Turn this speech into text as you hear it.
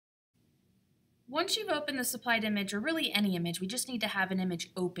Once you've opened the supplied image, or really any image, we just need to have an image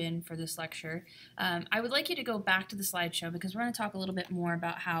open for this lecture. I would like you to go back to the slideshow because we're going to talk a little bit more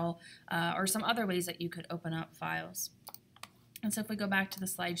about how, or some other ways that you could open up files. And so if we go back to the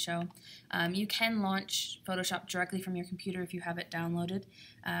slideshow, you can launch Photoshop directly from your computer if you have it downloaded.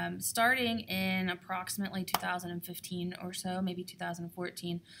 Starting in approximately 2015 or so, maybe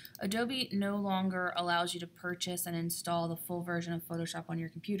 2014, Adobe no longer allows you to purchase and install the full version of Photoshop on your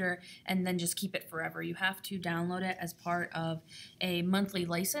computer and then just keep it forever. You have to download it as part of a monthly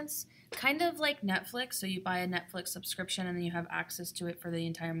license, kind of like Netflix. So you buy a Netflix subscription and then you have access to it for the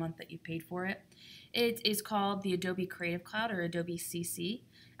entire month that you paid for it. It is called the Adobe Creative Cloud, or Adobe CC.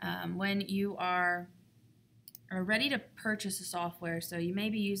 When you are ready to purchase the software, so you may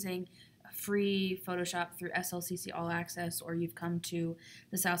be using free Photoshop through SLCC All Access, or you've come to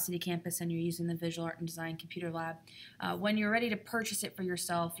the South City campus and you're using the Visual Art and Design Computer Lab. When you're ready to purchase it for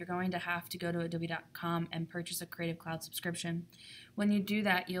yourself, you're going to have to go to adobe.com and purchase a Creative Cloud subscription. When you do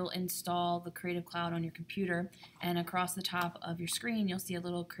that, you'll install the Creative Cloud on your computer, and across the top of your screen you'll see a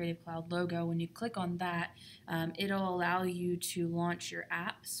little Creative Cloud logo. When you click on that, it'll allow you to launch your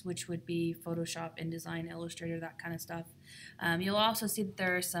apps, which would be Photoshop, InDesign, Illustrator, that kind of stuff. You'll also see that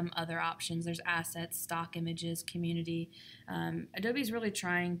there are some other options. There's assets, stock images, community. Adobe's really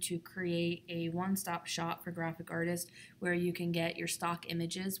trying to create a one-stop shop for graphic artists where you can get your stock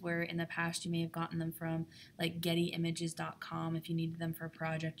images, where in the past you may have gotten them from like gettyimages.com. If you needed them for a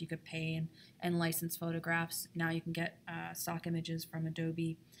project, you could pay and license photographs. Now you can get stock images from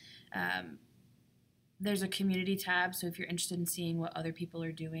Adobe. There's a community tab, so if you're interested in seeing what other people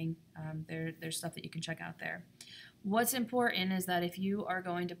are doing, there's stuff that you can check out there. What's important is that if you are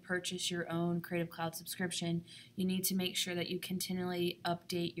going to purchase your own Creative Cloud subscription, you need to make sure that you continually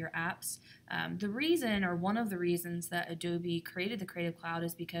update your apps. The reason, or one of the reasons, that Adobe created the Creative Cloud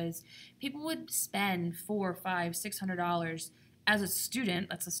is because people would spend $400, $500, $600 as a student,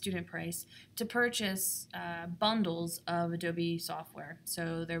 that's a student price, to purchase bundles of Adobe software.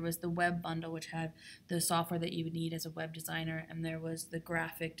 So there was the web bundle, which had the software that you would need as a web designer, and there was the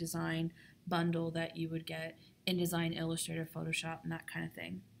graphic design bundle that you would get InDesign, Illustrator, Photoshop, and that kind of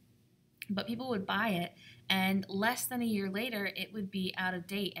thing. But people would buy it, and less than a year later, it would be out of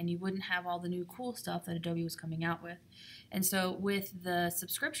date, and you wouldn't have all the new cool stuff that Adobe was coming out with. And so with the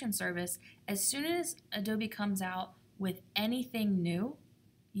subscription service, as soon as Adobe comes out with anything new,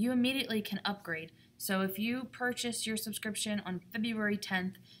 you immediately can upgrade. So if you purchase your subscription on February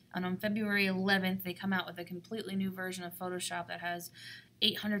 10th, and on February 11th they come out with a completely new version of Photoshop that has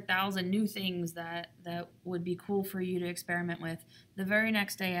 800,000 new things that would be cool for you to experiment with, the very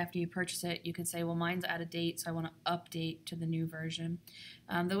next day after you purchase it, you can say, well, mine's out of date, so I want to update to the new version.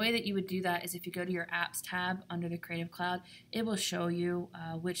 The way that you would do that is if you go to your Apps tab under the Creative Cloud, it will show you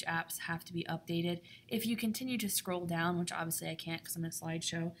which apps have to be updated. If you continue to scroll down, which obviously I can't because I'm in a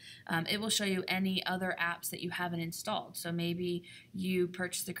slideshow, it will show you any other apps that you haven't installed. So maybe you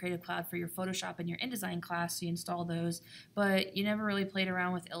purchased the Creative Cloud for your Photoshop and your InDesign class, so you install those, but you never really played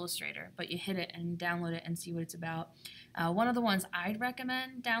around with Illustrator, but you hit it and download it and see what it's about. One of the ones I'd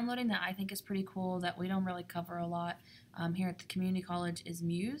recommend downloading that I think is pretty cool that we don't really cover a lot here at the community college is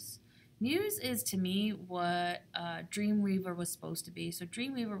Muse. Muse is, to me, what Dreamweaver was supposed to be. So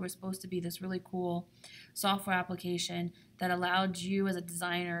Dreamweaver was supposed to be this really cool software application that allowed you as a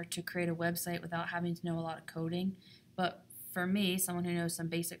designer to create a website without having to know a lot of coding. But for me, someone who knows some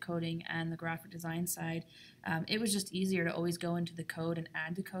basic coding and the graphic design side, it was just easier to always go into the code and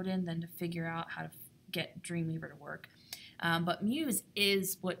add the code in than to figure out how to get Dreamweaver to work. But Muse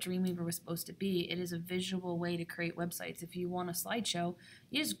is what Dreamweaver was supposed to be. It is a visual way to create websites. If you want a slideshow,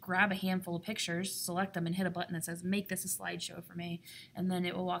 you just grab a handful of pictures, select them, and hit a button that says, make this a slideshow for me, and then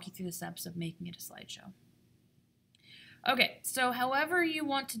it will walk you through the steps of making it a slideshow. Okay, so however you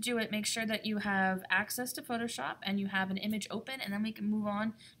want to do it, make sure that you have access to Photoshop and you have an image open, and then we can move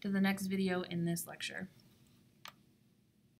on to the next video in this lecture.